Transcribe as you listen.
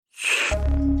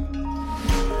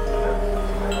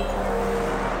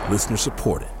Listener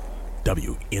supported.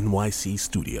 WNYC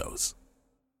Studios.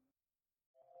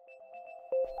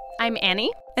 I'm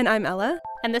Annie. And I'm Ella.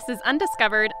 And this is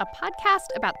Undiscovered, a podcast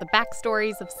about the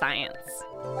backstories of science.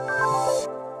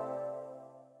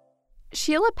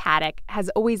 Sheila Paddock has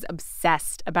always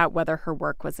obsessed about whether her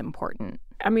work was important.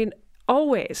 I mean,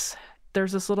 always.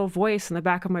 There's this little voice in the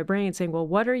back of my brain saying, well,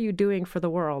 what are you doing for the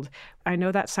world? I know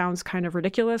that sounds kind of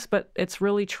ridiculous, but it's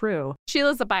really true.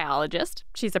 Sheila's a biologist.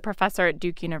 She's a professor at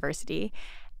Duke University.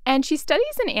 And she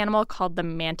studies an animal called the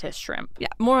mantis shrimp. Yeah,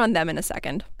 more on them in a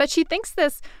second. But she thinks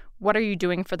this, what are you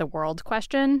doing for the world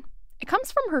question, it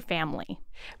comes from her family.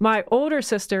 My older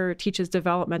sister teaches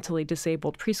developmentally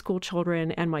disabled preschool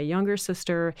children, and my younger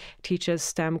sister teaches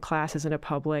STEM classes in a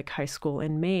public high school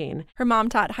in Maine. Her mom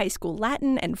taught high school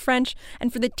Latin and French,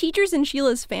 and for the teachers in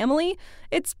Sheila's family,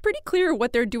 it's pretty clear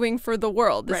what they're doing for the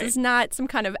world. This is not some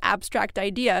kind of abstract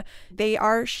idea. They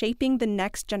are shaping the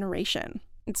next generation.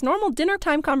 It's normal dinner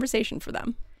time conversation for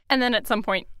them. And then at some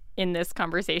point in this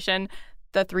conversation,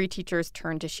 the three teachers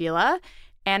turn to Sheila,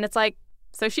 and it's like,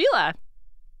 so Sheila,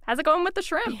 how's it going with the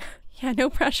shrimp? Yeah, no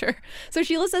pressure. So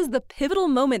Sheila says the pivotal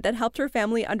moment that helped her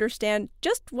family understand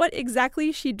just what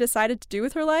exactly she decided to do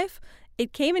with her life,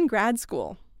 it came in grad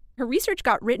school. Her research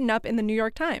got written up in the New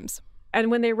York Times.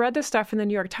 And when they read this stuff in the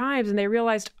New York Times and they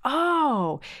realized,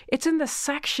 oh, it's in the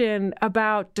section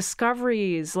about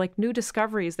discoveries, like new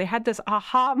discoveries, they had this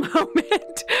aha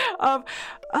moment of,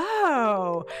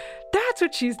 oh, that's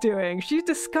what she's doing. She's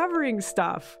discovering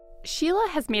stuff. Sheila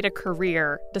has made a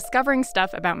career discovering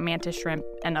stuff about mantis shrimp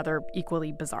and other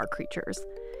equally bizarre creatures.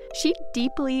 She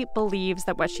deeply believes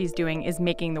that what she's doing is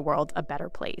making the world a better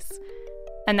place.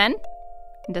 And then,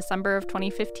 in December of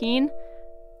 2015,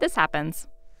 this happens.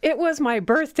 It was my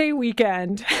birthday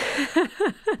weekend. You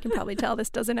can probably tell this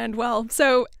doesn't end well.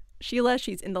 So Sheila,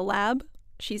 she's in the lab.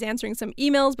 She's answering some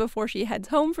emails before she heads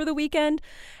home for the weekend.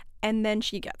 And then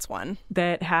she gets one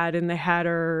that had in the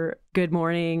header, Good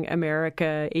Morning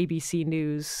America, ABC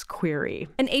News query.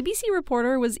 An ABC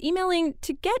reporter was emailing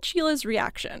to get Sheila's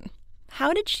reaction.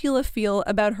 How did Sheila feel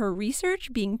about her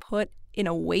research being put in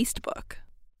a Wastebook?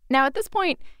 Now, at this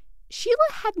point, Sheila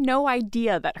had no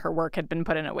idea that her work had been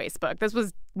put in a Wastebook. This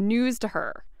was news to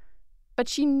her. But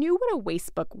she knew what a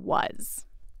Wastebook was.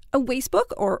 A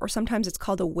Wastebook, or sometimes it's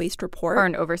called a waste report. Or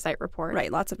an oversight report.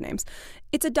 Right, lots of names.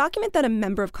 It's a document that a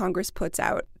member of Congress puts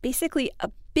out, basically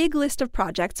a big list of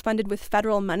projects funded with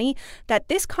federal money that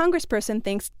this congressperson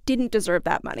thinks didn't deserve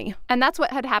that money. And that's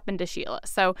what had happened to Sheila.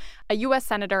 So a U.S.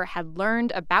 senator had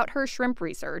learned about her shrimp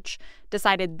research,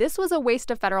 decided this was a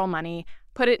waste of federal money,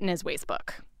 put it in his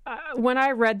Wastebook. When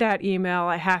I read that email,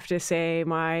 I have to say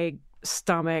my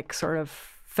stomach sort of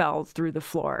fell through the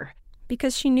floor.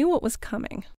 Because she knew what was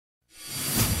coming.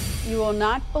 You will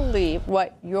not believe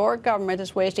what your government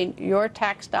is wasting your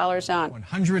tax dollars on.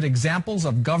 100 examples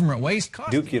of government waste.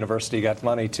 Duke University got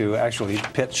money to actually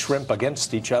pit shrimp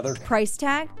against each other. Price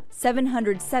tag,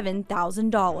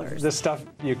 $707,000. This stuff,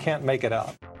 you can't make it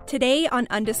up. Today on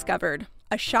Undiscovered,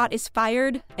 a shot is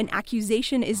fired, an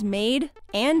accusation is made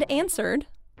and answered.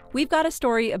 We've got a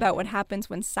story about what happens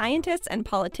when scientists and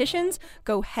politicians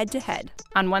go head-to-head.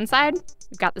 On one side,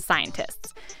 we've got the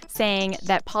scientists saying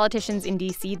that politicians in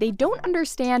D.C., they don't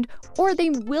understand or they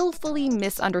willfully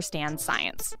misunderstand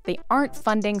science. They aren't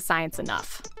funding science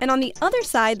enough. And on the other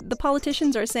side, the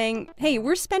politicians are saying, hey,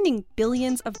 we're spending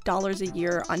billions of dollars a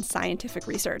year on scientific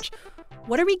research.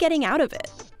 What are we getting out of it?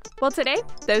 Well, today,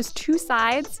 those two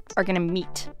sides are going to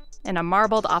meet in a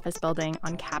marbled office building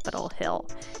on Capitol Hill,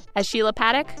 as Sheila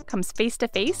Paddock comes face to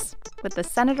face with the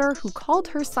senator who called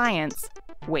her science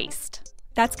waste.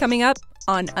 That's coming up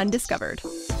on Undiscovered.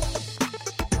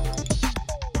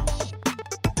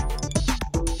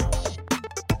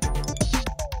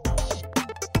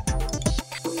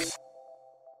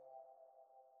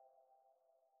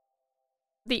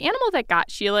 The animal that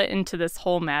got Sheila into this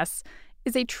whole mess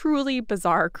is a truly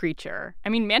bizarre creature. I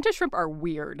mean, mantis shrimp are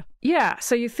weird. Yeah,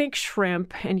 so you think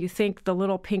shrimp and you think the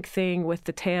little pink thing with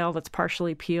the tail that's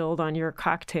partially peeled on your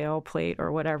cocktail plate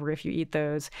or whatever if you eat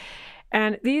those.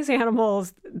 And these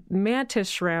animals, mantis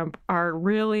shrimp, are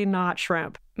really not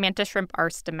shrimp. Mantis shrimp are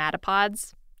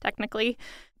stomatopods, technically.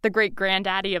 The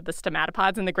great-granddaddy of the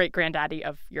stomatopods and the great-granddaddy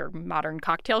of your modern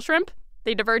cocktail shrimp.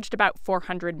 They diverged about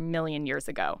 400 million years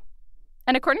ago.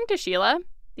 And according to Sheila,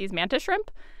 these mantis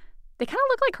shrimp, they kind of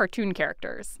look like cartoon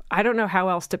characters. I don't know how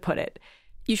else to put it.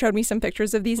 You showed me some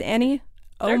pictures of these, Annie.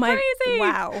 Oh my, crazy.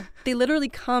 Wow. They literally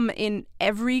come in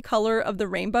every color of the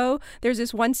rainbow. There's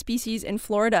this one species in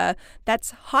Florida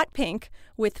that's hot pink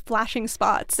with flashing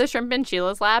spots. The shrimp in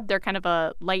Sheila's lab, they're kind of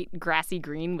a light grassy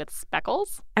green with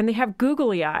speckles. And they have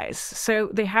googly eyes. So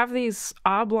they have these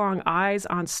oblong eyes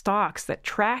on stalks that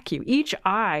track you, each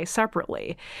eye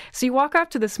separately. So you walk up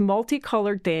to this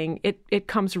multicolored thing, it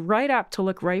comes right up to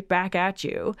look right back at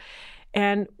you.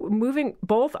 And moving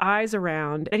both eyes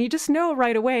around, and you just know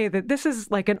right away that this is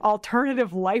like an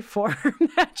alternative life form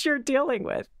that you're dealing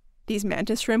with. These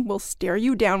mantis shrimp will stare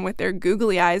you down with their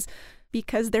googly eyes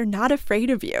because they're not afraid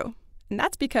of you. And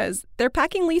that's because they're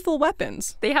packing lethal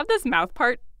weapons. They have this mouth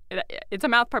part. It's a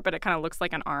mouth part, but it kind of looks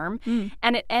like an arm.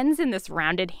 And it ends in this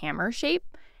rounded hammer shape.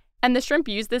 And the shrimp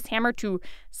use this hammer to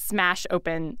smash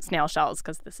open snail shells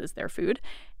because this is their food.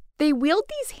 They wield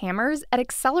these hammers at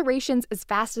accelerations as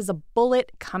fast as a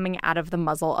bullet coming out of the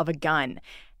muzzle of a gun.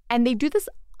 And they do this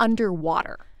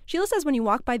underwater. Sheila says when you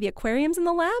walk by the aquariums in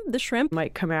the lab, the shrimp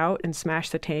might come out and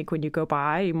smash the tank when you go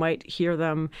by. You might hear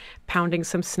them pounding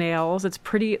some snails. It's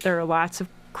pretty, there are lots of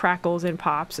crackles and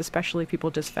pops, especially if people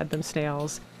just fed them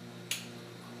snails.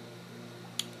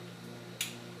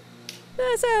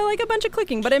 So like a bunch of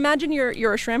clicking, but imagine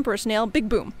you're a shrimp or a snail, big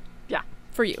boom. Yeah.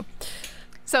 For you.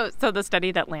 So the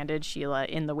study that landed Sheila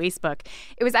in the Wastebook,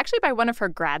 it was actually by one of her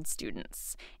grad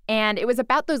students. And it was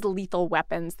about those lethal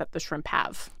weapons that the shrimp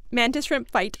have. Mantis shrimp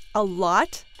fight a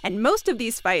lot, and most of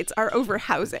these fights are over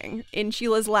housing. In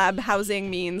Sheila's lab, housing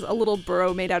means a little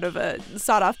burrow made out of a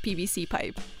sawed-off PVC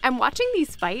pipe. And watching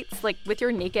these fights, like with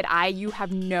your naked eye, you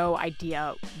have no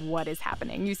idea what is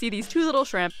happening. You see these two little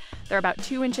shrimp, they're about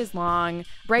 2 inches long,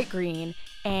 bright green,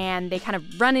 and they kind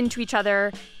of run into each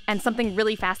other, and something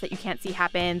really fast that you can't see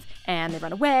happens, and they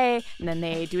run away, and then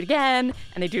they do it again,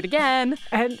 and they do it again.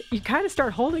 And you kind of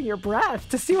start holding your breath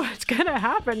to see what's going to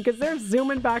happen because they're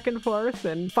zooming back and forth,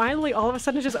 and finally, all of a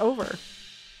sudden, it's just over.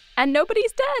 And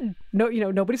nobody's dead. No,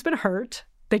 nobody's been hurt.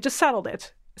 They just settled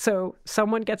it. So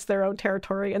someone gets their own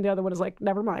territory, and the other one is like,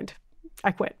 never mind,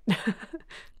 I quit.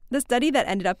 The study that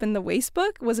ended up in the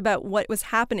Wastebook was about what was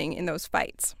happening in those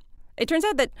fights. It turns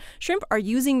out that shrimp are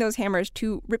using those hammers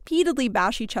to repeatedly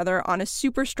bash each other on a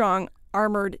super strong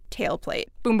armored tail plate.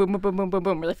 Boom, boom, boom, boom, boom, boom,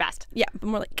 boom, really fast. Yeah,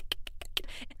 more like...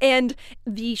 And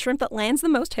the shrimp that lands the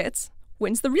most hits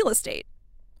wins the real estate,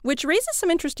 which raises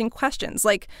some interesting questions,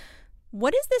 like,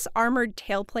 what is this armored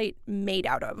tailplate made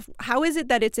out of? How is it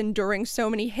that it's enduring so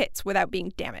many hits without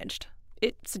being damaged?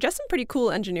 It suggests some pretty cool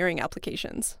engineering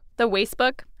applications. The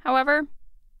Wastebook, however,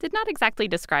 did not exactly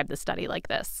describe the study like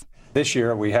this. This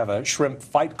year, we have a shrimp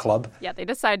fight club. Yeah, they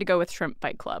decided to go with Shrimp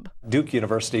Fight Club. Duke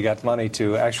University got money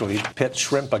to actually pit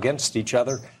shrimp against each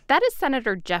other. That is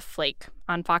Senator Jeff Flake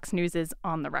on Fox News'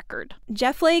 On the Record.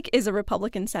 Jeff Flake is a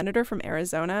Republican senator from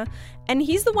Arizona, and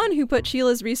he's the one who put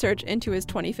Sheila's research into his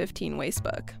 2015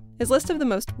 Wastebook, his list of the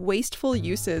most wasteful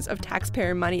uses of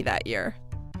taxpayer money that year.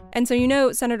 And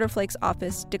so Senator Flake's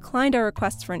office declined our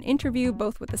requests for an interview,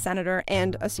 both with the senator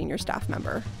and a senior staff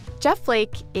member. Jeff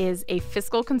Flake is a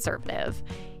fiscal conservative.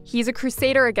 He's a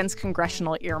crusader against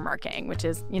congressional earmarking, which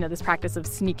is, this practice of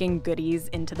sneaking goodies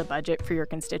into the budget for your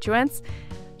constituents.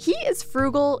 He is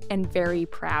frugal and very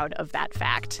proud of that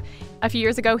fact. A few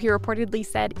years ago, he reportedly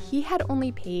said he had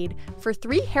only paid for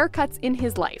 3 haircuts in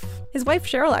his life. His wife,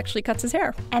 Cheryl, actually cuts his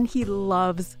hair. And he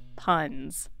loves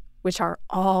puns, which are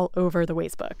all over the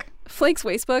Wastebook. Flake's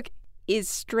Wastebook is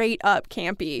straight up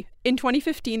campy. In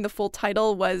 2015, the full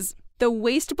title was The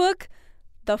Wastebook,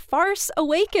 The Farce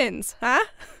Awakens. Huh?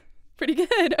 Pretty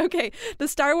good. Okay, the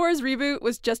Star Wars reboot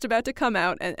was just about to come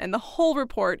out, and the whole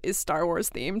report is Star Wars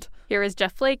themed. Here is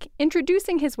Jeff Flake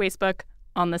introducing his Wastebook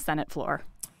on the Senate floor.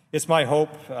 It's my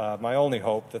hope, my only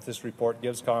hope, that this report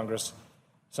gives Congress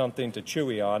something to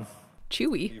chewy on.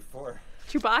 Chewy? Before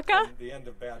Chewbacca? the end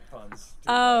of bad puns.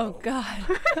 Oh, God.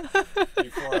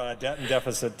 Before debt and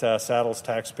deficit saddles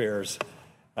taxpayers,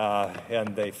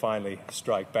 and they finally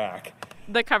strike back.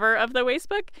 The cover of the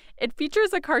Wastebook, it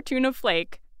features a cartoon of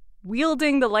Flake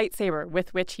wielding the lightsaber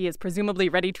with which he is presumably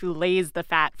ready to laze the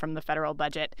fat from the federal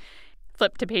budget.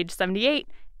 Flip to page 78,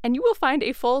 and you will find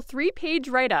a full 3-page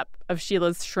write-up of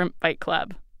Sheila's Shrimp Fight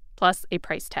Club, plus a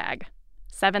price tag,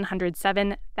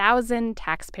 $707,000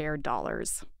 taxpayer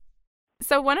dollars.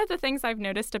 So one of the things I've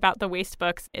noticed about the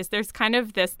Wastebooks is there's kind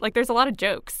of this, there's a lot of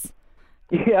jokes.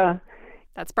 Yeah.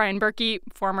 That's Brian Berkey,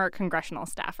 former congressional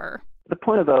staffer. The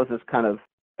point of those is kind of,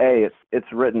 A, it's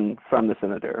written from the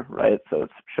senator, right? So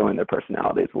it's showing their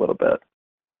personalities a little bit.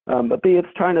 But B, it's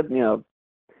trying to,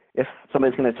 if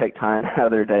somebody's going to take time out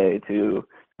of their day to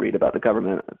read about the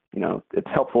government, it's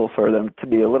helpful for them to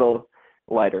be a little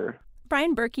lighter.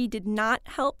 Brian Berkey did not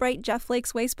help write Jeff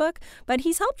Flake's Wastebook, but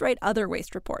he's helped write other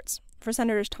waste reports for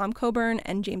Senators Tom Coburn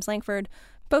and James Lankford,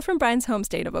 both from Brian's home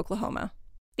state of Oklahoma.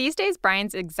 These days,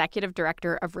 Brian's executive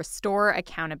director of Restore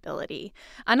Accountability,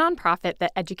 a nonprofit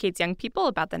that educates young people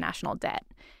about the national debt.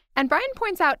 And Brian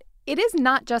points out it is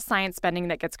not just science spending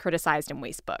that gets criticized in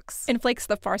wastebooks. In Flake's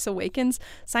The Farce Awakens,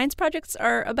 science projects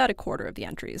are about a quarter of the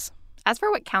entries. As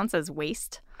for what counts as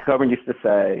waste, Coburn used to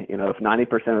say, if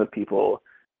 90% of people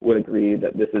would agree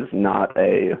that this is not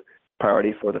a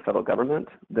priority for the federal government,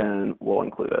 then we'll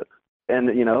include it. And,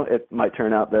 it might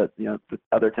turn out that, the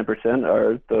other 10%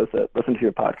 are those that listen to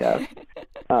your podcast.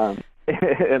 And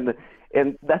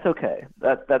that's okay.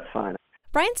 That's fine.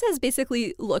 Brian says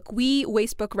basically, look, we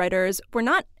Wastebook writers, we're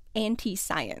not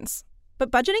anti-science, but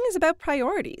budgeting is about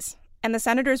priorities. And the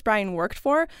senators Brian worked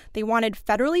for, they wanted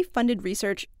federally funded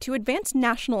research to advance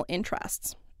national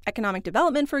interests. Economic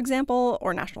development, for example,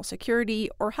 or national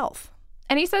security or health.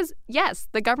 And he says, yes,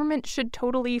 the government should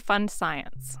totally fund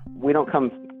science. We don't come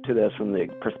to this from the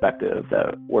perspective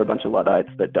that we're a bunch of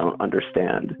Luddites that don't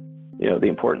understand, the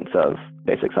importance of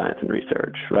basic science and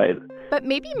research, right? But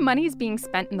maybe money's being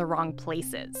spent in the wrong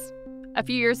places. A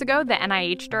few years ago, the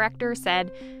NIH director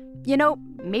said,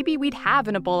 maybe we'd have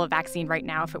an Ebola vaccine right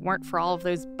now if it weren't for all of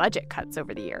those budget cuts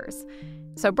over the years.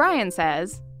 So Brian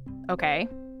says, okay,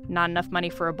 not enough money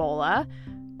for Ebola,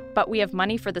 but we have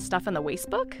money for the stuff in the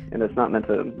Wastebook? And it's not meant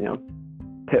to,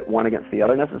 pit one against the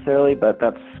other necessarily, but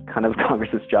that's kind of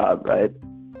Congress's job, right?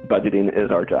 Budgeting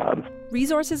is our job.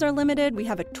 Resources are limited. We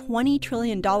have a $20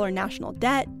 trillion national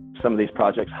debt. Some of these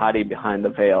projects hiding behind the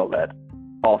veil that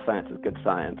all science is good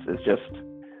science is just,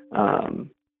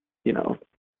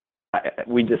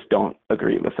 we just don't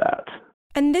agree with that.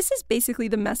 And this is basically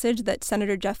the message that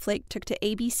Senator Jeff Flake took to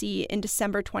ABC in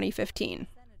December 2015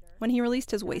 when he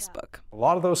released his Wastebook. A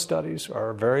lot of those studies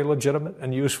are very legitimate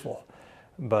and useful,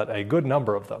 but a good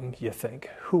number of them, you think,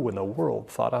 who in the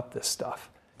world thought up this stuff?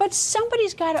 But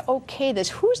somebody's got to okay this.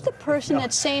 Who's the person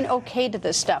that's saying okay to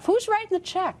this stuff? Who's writing the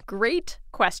check? Great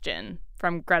question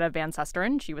from Greta Van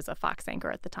Susteren. She was a Fox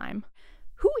anchor at the time.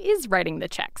 Who is writing the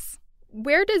checks?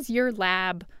 Where does your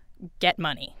lab get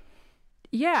money?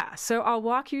 Yeah, so I'll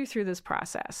walk you through this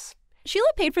process.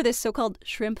 Sheila paid for this so-called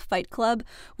Shrimp Fight Club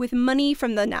with money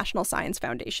from the National Science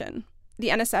Foundation. The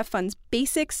NSF funds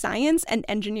basic science and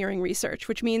engineering research,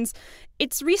 which means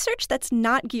it's research that's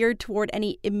not geared toward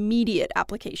any immediate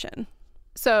application.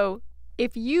 So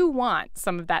if you want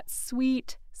some of that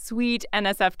sweet, sweet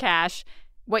NSF cash,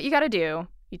 what you got to do,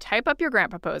 you type up your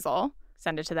grant proposal,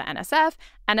 send it to the NSF.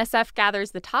 NSF gathers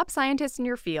the top scientists in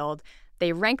your field.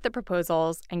 They rank the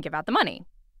proposals and give out the money.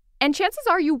 And chances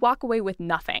are you walk away with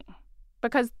nothing.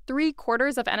 Because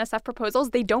 3/4 of NSF proposals,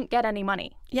 they don't get any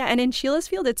money. Yeah, and in Sheila's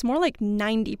field, it's more like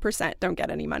 90% don't get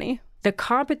any money. The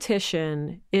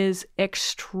competition is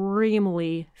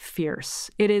extremely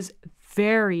fierce. It is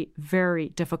very, very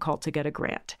difficult to get a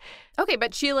grant. Okay,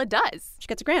 but Sheila does. She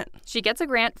gets a grant. She gets a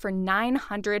grant for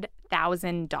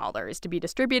 $900,000 to be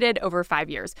distributed over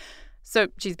 5 years. So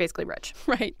she's basically rich.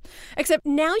 Right. Except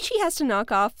now she has to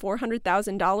knock off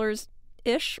 $400,000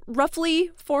 ish,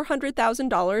 roughly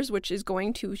 $400,000, which is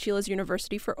going to Sheila's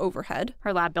university for overhead.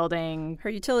 Her lab building. Her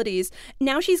utilities.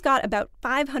 Now she's got about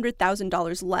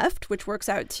 $500,000 left, which works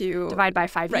out to... Divide by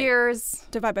 5 years.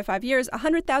 Divide by 5 years,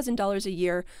 $100,000 a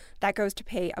year. That goes to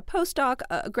pay a postdoc,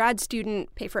 a grad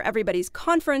student, pay for everybody's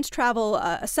conference travel,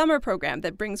 a summer program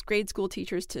that brings grade school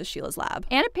teachers to Sheila's lab.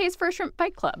 And it pays for a Shrimp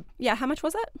Fight Club. Yeah, how much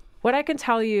was that? What I can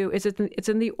tell you is it's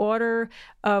in the order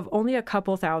of only a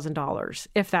couple $1,000s,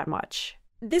 if that much.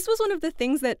 This was one of the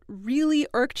things that really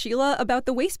irked Sheila about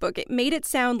the Wastebook. It made it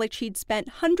sound like she'd spent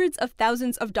hundreds of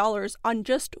thousands of dollars on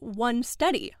just one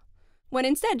study, when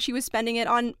instead she was spending it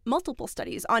on multiple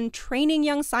studies, on training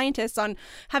young scientists, on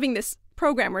having this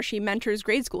program where she mentors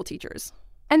grade school teachers.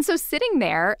 And so sitting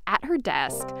there at her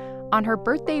desk on her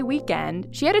birthday weekend,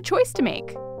 she had a choice to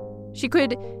make. She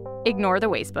could ignore the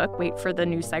Wastebook, wait for the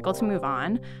news cycle to move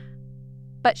on,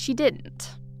 but she didn't.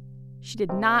 She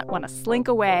did not want to slink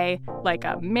away like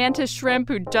a mantis shrimp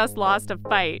who just lost a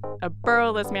fight, a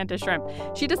burrowless mantis shrimp.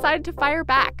 She decided to fire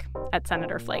back at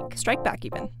Senator Flake. Strike back,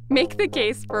 even. Make the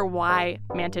case for why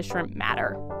mantis shrimp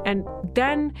matter. And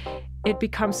then it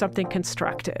becomes something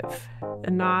constructive,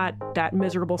 not that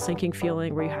miserable sinking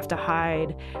feeling where you have to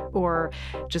hide or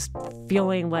just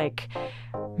feeling like,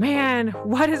 man,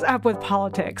 what is up with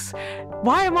politics?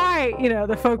 Why am I,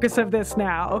 the focus of this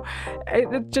now?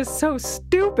 It's just so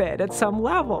stupid at some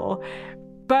level.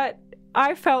 But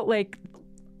I felt like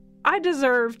I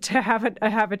deserve to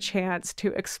have a chance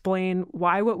to explain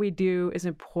why what we do is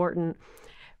important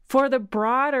for the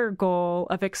broader goal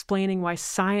of explaining why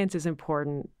science is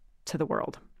important to the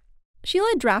world.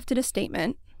 Sheila drafted a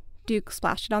statement. Duke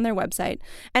splashed it on their website,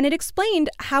 and it explained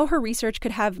how her research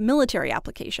could have military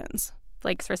applications.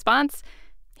 Flake's response?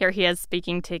 Here he is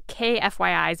speaking to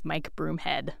KFYI's Mike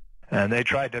Broomhead. And they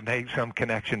tried to make some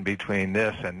connection between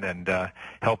this and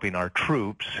helping our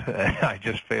troops. I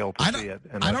just failed to see it.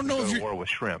 And I don't know if you're war with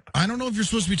shrimp. I don't know if you're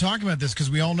supposed to be talking about this because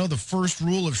we all know the first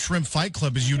rule of Shrimp Fight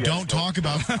Club is don't talk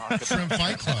about Shrimp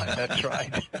Fight Club. That's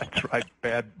right. That's right.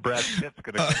 Brad Pitt's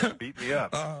going to beat me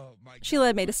up. Sheila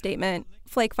had made a statement.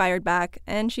 Flake fired back,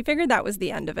 and she figured that was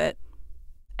the end of it.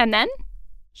 And then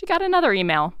she got another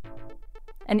email.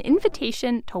 An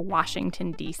invitation to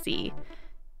Washington, D.C.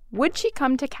 Would she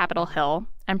come to Capitol Hill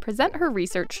and present her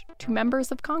research to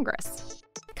members of Congress?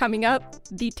 Coming up,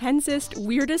 the tensest,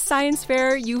 weirdest science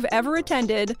fair you've ever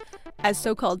attended as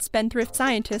so-called spendthrift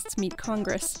scientists meet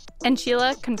Congress. And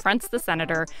Sheila confronts the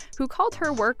senator who called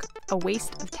her work a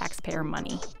waste of taxpayer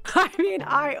money. I mean,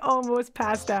 I almost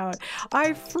passed out.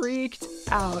 I freaked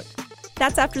out.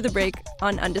 That's after the break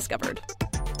on Undiscovered.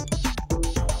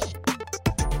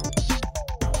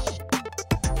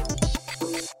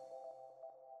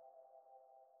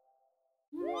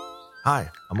 Hi,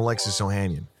 I'm Alexis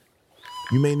Ohanian.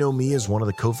 You may know me as one of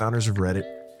the co-founders of Reddit,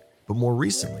 but more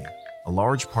recently, a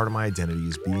large part of my identity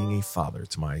is being a father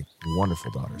to my wonderful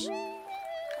daughters.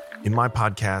 In my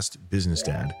podcast, Business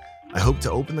Dad, I hope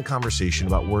to open the conversation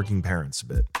about working parents a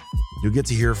bit. You'll get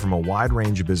to hear from a wide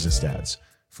range of business dads,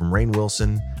 from Rainn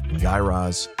Wilson and Guy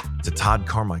Raz to Todd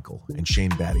Carmichael and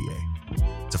Shane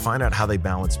Battier, to find out how they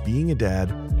balance being a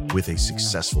dad with a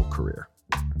successful career.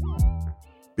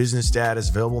 Business Dad is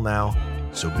available now,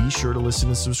 so be sure to listen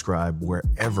and subscribe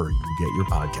wherever you get your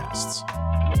podcasts.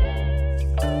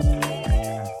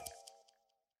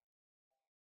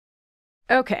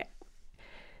 Okay,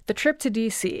 the trip to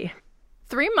D.C.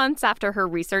 3 months after her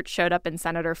research showed up in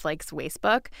Senator Flake's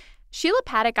Wastebook, Sheila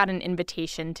Paddock got an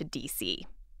invitation to D.C.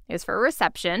 It was for a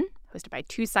reception hosted by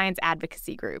 2 science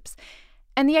advocacy groups.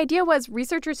 And the idea was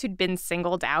researchers who'd been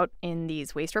singled out in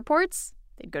these waste reports,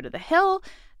 they'd go to the Hill,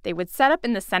 they would set up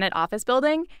in the Senate office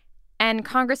building, and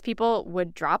Congress people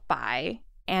would drop by,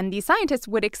 and the scientists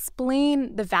would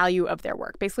explain the value of their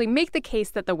work, basically make the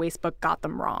case that the Wastebook got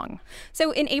them wrong.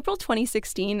 So in April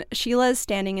 2016, Sheila is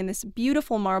standing in this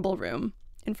beautiful marble room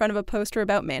in front of a poster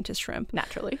about mantis shrimp.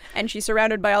 Naturally. And she's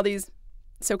surrounded by all these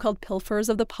so-called pilfers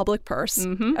of the public purse.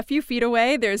 Mm-hmm. A few feet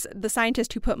away, there's the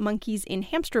scientist who put monkeys in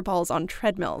hamster balls on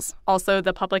treadmills. Also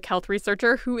the public health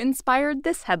researcher who inspired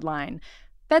this headline,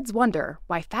 Feds wonder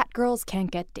why fat girls can't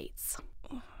get dates.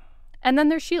 And then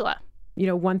there's Sheila. You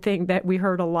know, one thing that we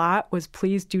heard a lot was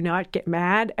please do not get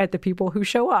mad at the people who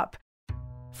show up.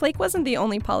 Flake wasn't the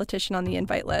only politician on the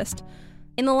invite list.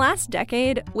 In the last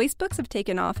decade, wastebooks have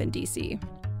taken off in D.C.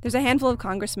 There's a handful of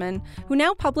congressmen who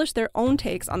now publish their own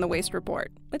takes on the waste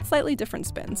report with slightly different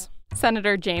spins.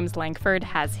 Senator James Lankford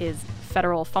has his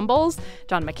Federal Fumbles.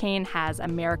 John McCain has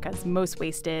America's Most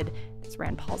Wasted. There's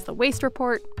Rand Paul's The Waste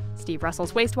Report. Steve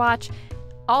Russell's Waste Watch.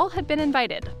 All had been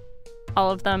invited.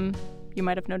 All of them, you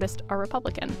might have noticed, are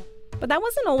Republican. But that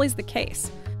wasn't always the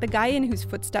case. The guy in whose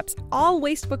footsteps all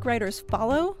wastebook writers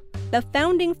follow, the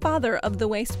founding father of the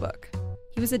wastebook.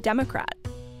 He was a Democrat,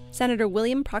 Senator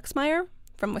William Proxmire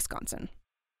from Wisconsin.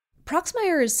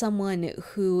 Proxmire is someone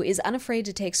who is unafraid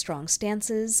to take strong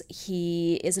stances.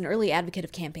 He is an early advocate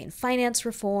of campaign finance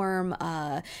reform.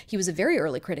 He was a very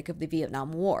early critic of the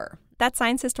Vietnam War. That's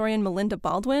science historian Melinda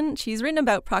Baldwin. She's written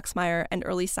about Proxmire and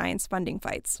early science funding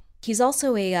fights. He's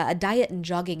also a diet and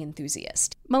jogging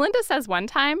enthusiast. Melinda says one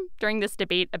time during this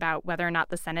debate about whether or not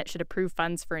the Senate should approve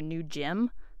funds for a new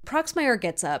gym, Proxmire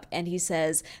gets up and he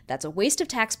says, that's a waste of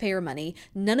taxpayer money.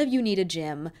 None of you need a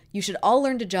gym. You should all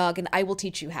learn to jog and I will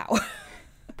teach you how.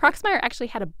 Proxmire actually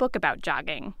had a book about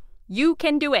jogging. You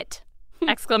can do it!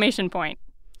 Exclamation point.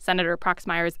 Senator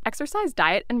Proxmire's exercise,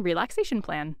 diet, and relaxation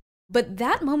plan. But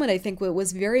that moment, I think,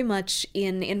 was very much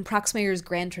in Proxmire's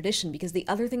grand tradition, because the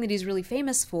other thing that he's really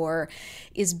famous for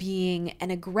is being an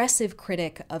aggressive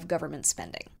critic of government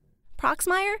spending.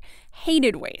 Proxmire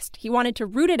hated waste. He wanted to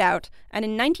root it out, and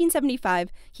in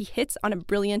 1975, he hits on a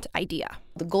brilliant idea.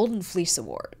 The Golden Fleece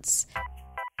Awards.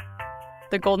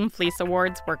 The Golden Fleece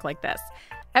Awards work like this.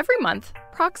 Every month,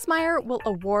 Proxmire will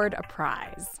award a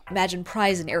prize. Imagine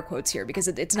prize in air quotes here, because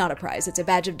it's not a prize, it's a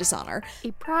badge of dishonor.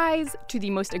 A prize to the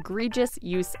most egregious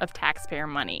use of taxpayer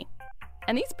money.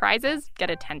 And these prizes get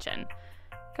attention,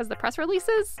 because the press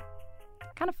releases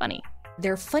are kind of funny.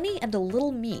 They're funny and a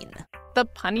little mean. The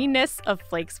punniness of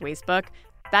Flake's Wastebook,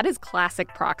 that is classic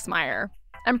Proxmire.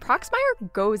 And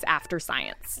Proxmire goes after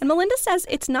science. And Melinda says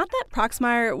it's not that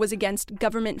Proxmire was against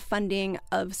government funding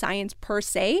of science per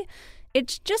se.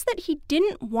 It's just that he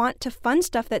didn't want to fund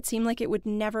stuff that seemed like it would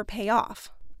never pay off.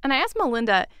 And I asked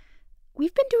Melinda,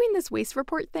 we've been doing this waste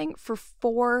report thing for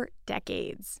 4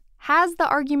 decades. Has the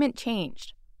argument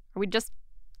changed? Are we just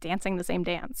dancing the same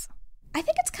dance? I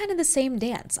think it's kind of the same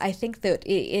dance. I think that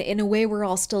in a way we're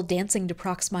all still dancing to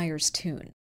Proxmire's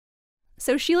tune.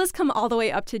 So Sheila's come all the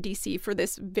way up to D.C. for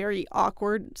this very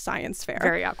awkward science fair.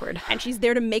 Very awkward. And she's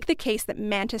there to make the case that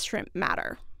mantis shrimp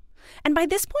matter. And by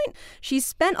this point, she's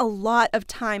spent a lot of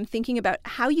time thinking about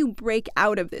how you break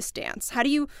out of this dance. How do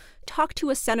you talk to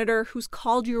a senator who's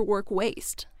called your work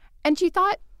waste? And she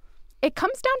thought it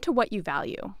comes down to what you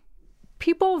value.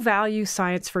 People value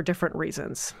science for different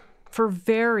reasons, for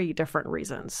very different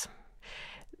reasons.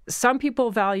 Some people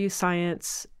value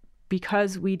science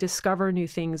because we discover new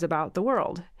things about the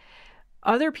world.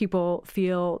 Other people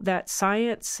feel that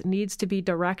science needs to be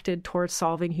directed towards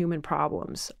solving human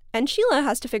problems. And Sheila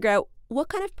has to figure out, what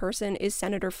kind of person is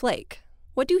Senator Flake?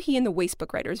 What do he and the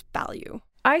Wastebook writers value?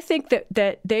 I think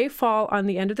that they fall on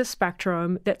the end of the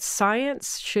spectrum, that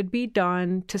science should be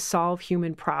done to solve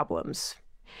human problems.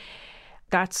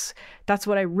 That's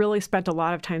what I really spent a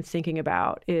lot of time thinking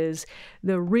about, is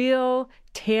the real,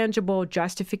 tangible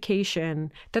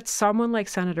justification that someone like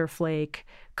Senator Flake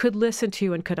could listen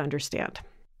to and could understand.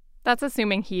 That's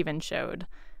assuming he even showed.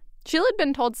 Sheila had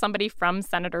been told somebody from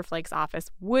Senator Flake's office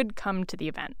would come to the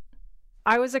event.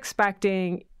 I was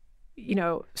expecting,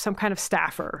 some kind of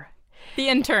staffer. The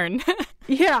intern.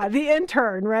 Yeah, the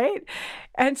intern, right?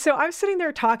 And so I'm sitting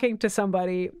there talking to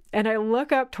somebody, and I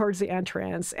look up towards the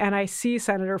entrance, and I see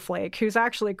Senator Flake, who's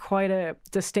actually quite a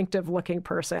distinctive-looking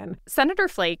person. Senator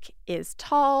Flake is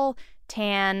tall,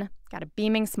 tan, got a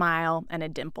beaming smile, and a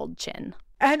dimpled chin.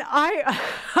 And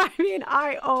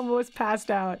I almost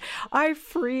passed out. I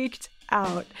freaked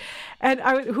out. And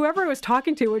whoever I was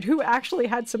talking to, and who actually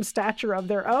had some stature of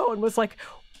their own, was like,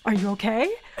 "Are you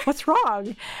okay? What's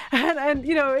wrong?" And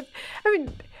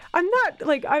I'm not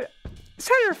like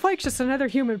Senator Flake's just another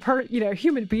human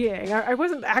being. I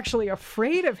wasn't actually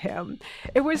afraid of him.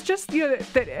 It was just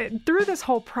that through this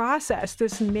whole process,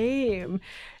 this name,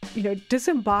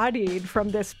 disembodied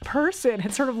from this person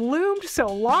had sort of loomed so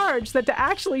large that to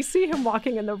actually see him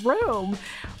walking in the room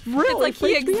really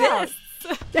freaked me out.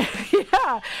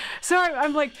 Yeah. So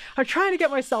I'm trying to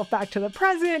get myself back to the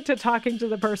present, to talking to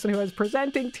the person who I was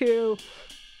presenting to.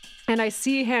 And I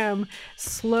see him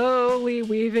slowly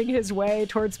weaving his way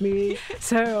towards me.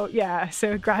 So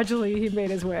gradually he made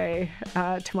his way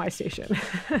to my station.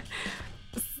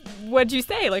 What'd you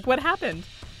say? What happened?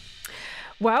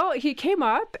 Well, he came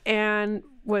up and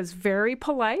was very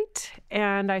polite.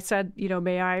 And I said,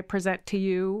 "May I present to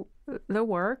you the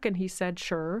work?" And he said,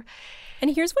 "Sure."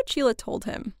 And here's what Sheila told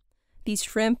him. These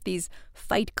shrimp, these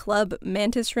Fight Club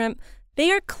mantis shrimp,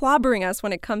 they are clobbering us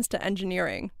when it comes to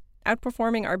engineering,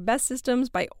 outperforming our best systems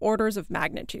by orders of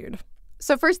magnitude.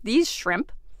 So first, these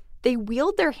shrimp, they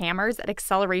wield their hammers at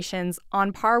accelerations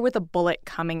on par with a bullet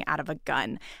coming out of a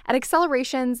gun, at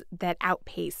accelerations that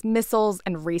outpace missiles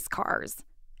and race cars.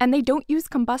 And they don't use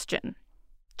combustion.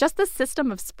 Just the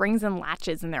system of springs and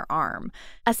latches in their arm,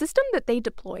 a system that they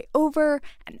deploy over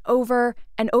and over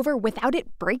and over without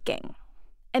it breaking.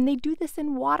 And they do this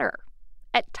in water,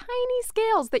 at tiny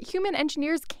scales that human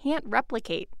engineers can't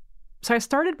replicate. So I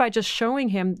started by just showing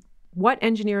him what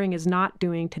engineering is not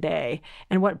doing today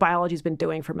and what biology's been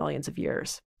doing for millions of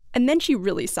years. And then she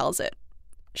really sells it.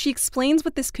 She explains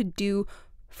what this could do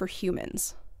for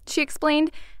humans. She explained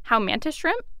how mantis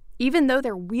shrimp, even though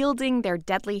they're wielding their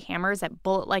deadly hammers at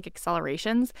bullet-like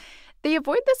accelerations, they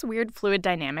avoid this weird fluid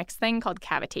dynamics thing called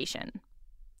cavitation.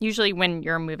 Usually when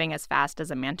you're moving as fast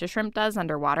as a mantis shrimp does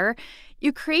underwater,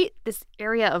 you create this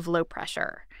area of low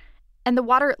pressure. And the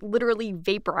water literally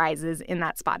vaporizes in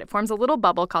that spot. It forms a little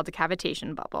bubble called a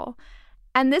cavitation bubble.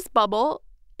 And this bubble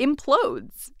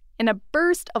implodes in a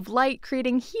burst of light,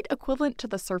 creating heat equivalent to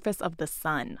the surface of the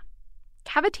sun.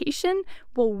 Cavitation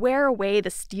will wear away the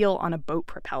steel on a boat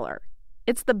propeller.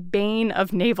 It's the bane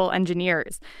of naval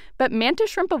engineers. But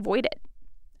mantis shrimp avoid it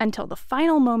until the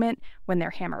final moment when their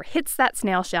hammer hits that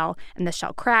snail shell and the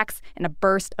shell cracks in a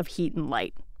burst of heat and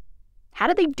light. How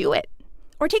do they do it?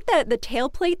 Or take the tail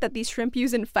plate that these shrimp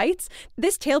use in fights.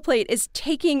 This tail plate is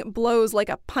taking blows like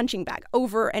a punching bag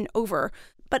over and over.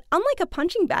 But unlike a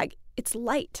punching bag, it's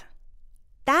light.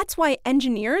 That's why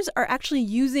engineers are actually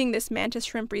using this mantis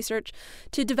shrimp research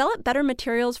to develop better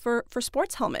materials for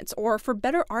sports helmets or for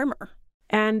better armor.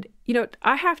 And,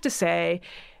 I have to say,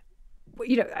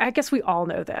 I guess we all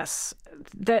know this,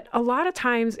 that a lot of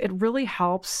times it really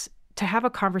helps to have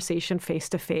a conversation face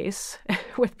to face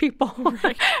with people.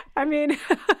 Right. I mean,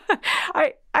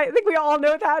 I think we all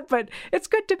know that, but it's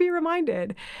good to be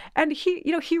reminded. And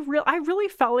I really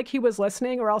felt like he was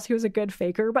listening, or else he was a good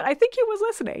faker, but I think he was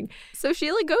listening. So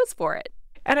Sheila goes for it.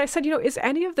 And I said, is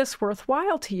any of this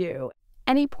worthwhile to you?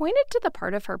 And he pointed to the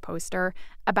part of her poster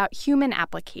about human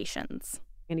applications.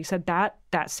 And he said that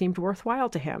seemed worthwhile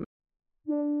to him.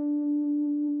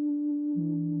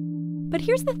 But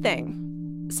here's the thing.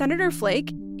 Senator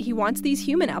Flake, he wants these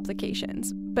human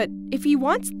applications. But if he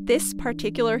wants this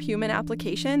particular human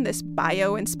application, this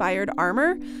bio-inspired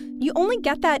armor, you only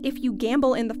get that if you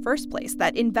gamble in the first place,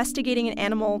 that investigating an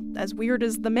animal as weird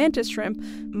as the mantis shrimp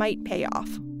might pay off.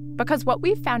 Because what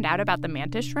we found out about the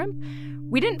mantis shrimp,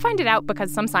 we didn't find it out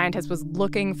because some scientist was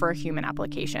looking for a human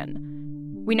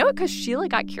application. We know it because Sheila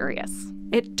got curious.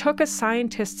 It took a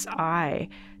scientist's eye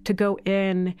to go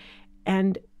in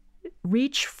and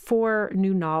reach for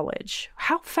new knowledge.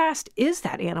 How fast is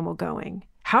that animal going?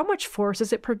 How much force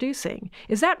is it producing?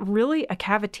 Is that really a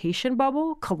cavitation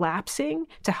bubble collapsing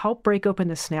to help break open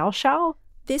the snail shell?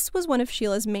 This was one of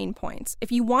Sheila's main points.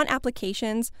 If you want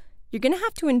applications, you're going to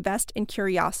have to invest in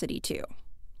curiosity too.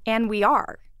 And we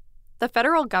are. The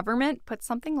federal government puts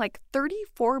something like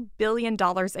 $34 billion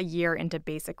a year into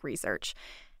basic research.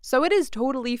 So it is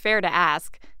totally fair to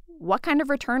ask, what kind of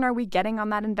return are we getting on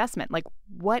that investment? Like,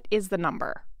 what is the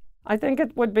number? I think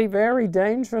it would be very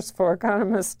dangerous for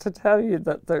economists to tell you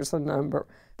that there's a number.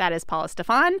 That is Paula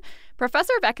Stefan,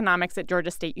 professor of economics at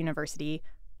Georgia State University,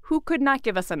 who could not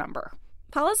give us a number.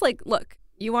 Paula's like, look,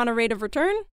 you want a rate of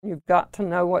return? You've got to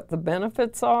know what the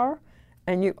benefits are,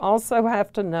 and you also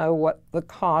have to know what the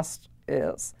cost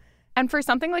is. And for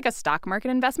something like a stock market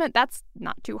investment, that's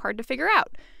not too hard to figure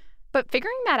out. But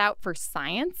figuring that out for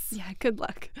science? Yeah, good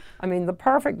luck. I mean, the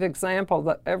perfect example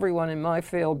that everyone in my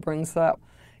field brings up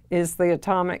is the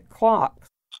atomic clock.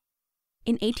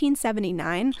 In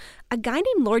 1879, a guy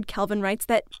named Lord Kelvin writes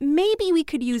that maybe we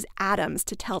could use atoms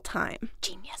to tell time.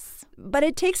 Genius. But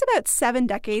it takes about 7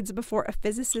 decades before a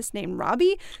physicist named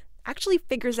Robbie actually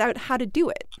figures out how to do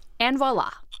it. And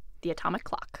voila, the atomic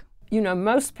clock.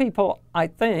 Most people, I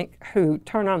think, who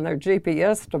turn on their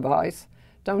GPS device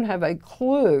don't have a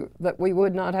clue that we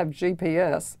would not have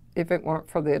GPS if it weren't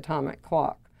for the atomic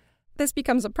clock. This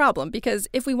becomes a problem because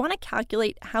if we want to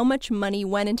calculate how much money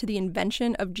went into the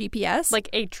invention of GPS... like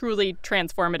a truly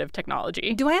transformative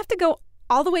technology. Do I have to go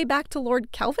all the way back to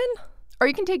Lord Kelvin? Or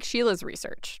you can take Sheila's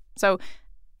research. So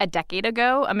a decade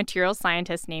ago, a materials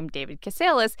scientist named David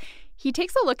Casalis, he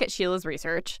takes a look at Sheila's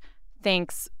research,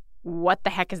 thinks, what the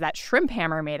heck is that shrimp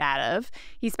hammer made out of?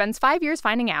 He spends 5 years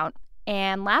finding out,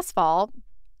 and last fall,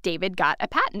 David got a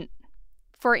patent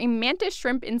for a mantis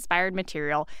shrimp-inspired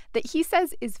material that he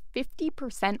says is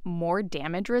 50% more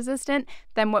damage resistant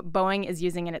than what Boeing is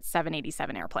using in its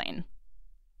 787 airplane.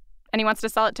 And he wants to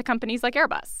sell it to companies like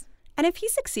Airbus. And if he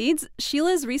succeeds,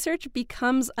 Sheila's research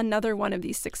becomes another one of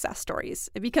these success stories.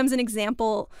 It becomes an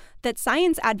example that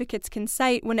science advocates can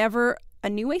cite whenever a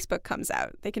new Wastebook comes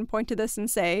out. They can point to this and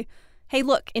say, hey,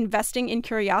 look, investing in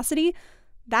curiosity,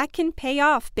 that can pay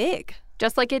off big.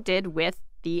 Just like it did with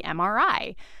the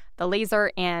MRI, the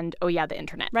laser, and, the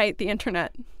internet. Right, the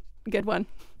internet. Good one.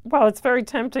 Well, it's very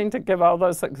tempting to give all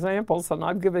those examples, and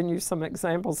I've given you some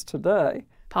examples today.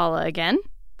 Paula again.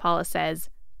 Paula says,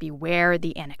 beware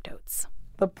the anecdotes.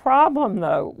 The problem,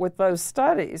 though, with those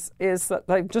studies is that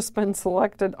they've just been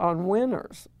selected on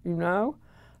winners,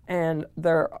 And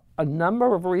there are a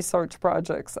number of research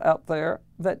projects out there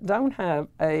that don't have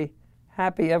a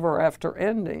happy ever after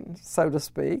ending, so to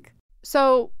speak.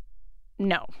 So,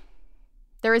 no.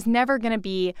 There is never going to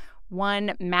be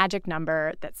one magic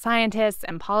number that scientists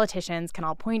and politicians can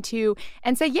all point to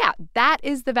and say, yeah, that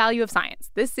is the value of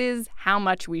science. This is how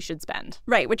much we should spend.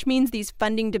 Right, which means these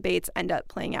funding debates end up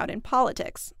playing out in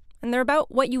politics. And they're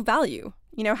about what you value.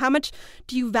 How much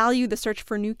do you value the search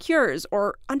for new cures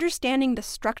or understanding the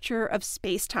structure of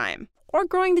space-time or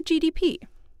growing the GDP?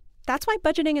 That's why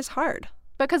budgeting is hard.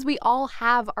 Because we all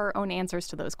have our own answers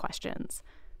to those questions,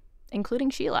 including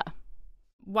Sheila.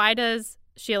 Why does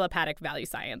Sheila Paddock value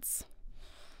science?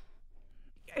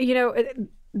 The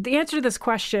answer to this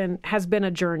question has been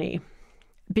a journey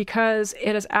because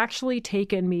it has actually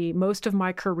taken me most of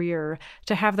my career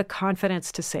to have the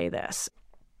confidence to say this,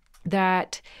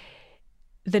 that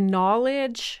the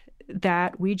knowledge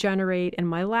that we generate in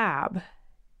my lab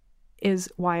is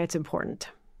why it's important.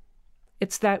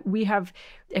 It's that we have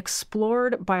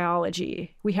explored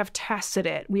biology, we have tested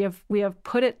it, we have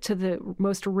put it to the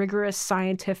most rigorous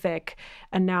scientific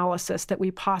analysis that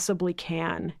we possibly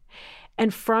can.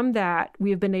 And from that, we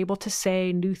have been able to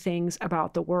say new things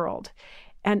about the world.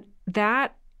 And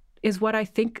that is what I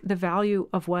think the value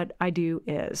of what I do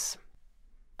is.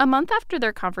 A month after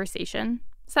their conversation,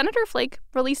 Senator Flake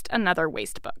released another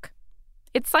Wastebook.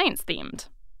 It's science-themed,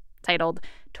 titled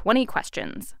 20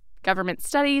 Questions, Government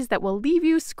Studies That Will Leave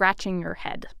You Scratching Your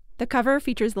Head. The cover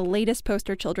features the latest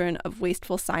poster children of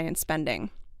wasteful science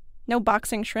spending. No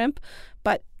boxing shrimp,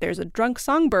 but there's a drunk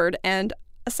songbird and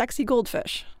a sexy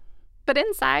goldfish. But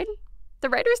inside, the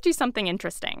writers do something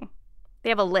interesting. They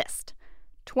have a list,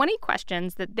 20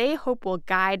 questions that they hope will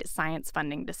guide science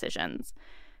funding decisions.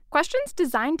 Questions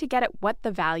designed to get at what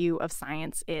the value of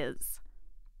science is.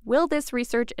 Will this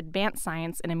research advance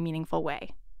science in a meaningful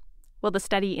way? Will the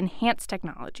study enhance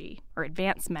technology or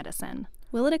advance medicine?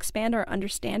 Will it expand our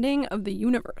understanding of the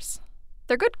universe?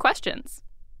 They're good questions.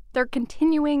 They're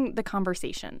continuing the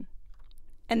conversation.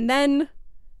 And then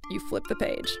you flip the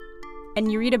page,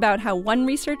 and you read about how one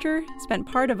researcher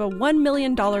spent part of a $1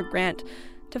 million grant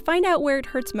to find out where it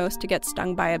hurts most to get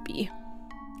stung by a bee.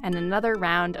 And another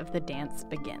round of the dance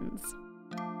begins.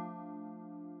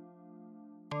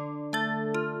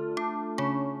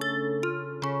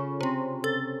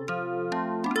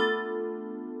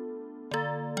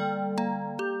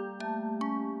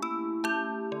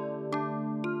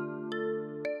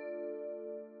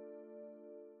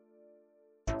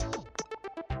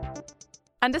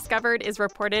 Undiscovered is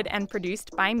reported and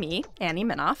produced by me, Annie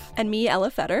Minoff. And me,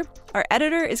 Ella Feder. Our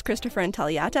editor is Christopher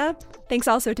Intelliata. Thanks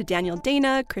also to Daniel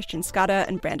Dana, Christian Scotta,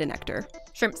 and Brandon Ector.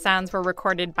 Shrimp Sounds were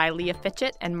recorded by Leah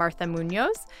Fitchett and Martha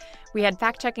Munoz. We had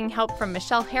fact-checking help from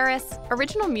Michelle Harris,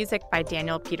 original music by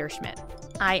Daniel Peter Schmidt.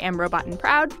 I Am Robot and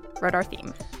Proud wrote our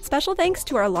theme. Special thanks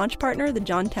to our launch partner, the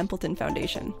John Templeton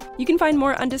Foundation. You can find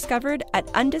more Undiscovered at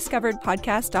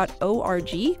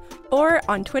undiscoveredpodcast.org or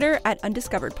on Twitter at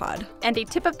undiscoveredpod. And a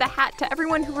tip of the hat to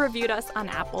everyone who reviewed us on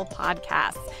Apple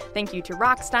Podcasts. Thank you to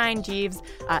Rockstein, Jeeves,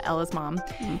 Ella's mom.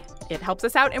 It helps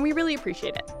us out, and we really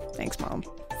appreciate it. Thanks, Mom.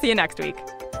 See you next week.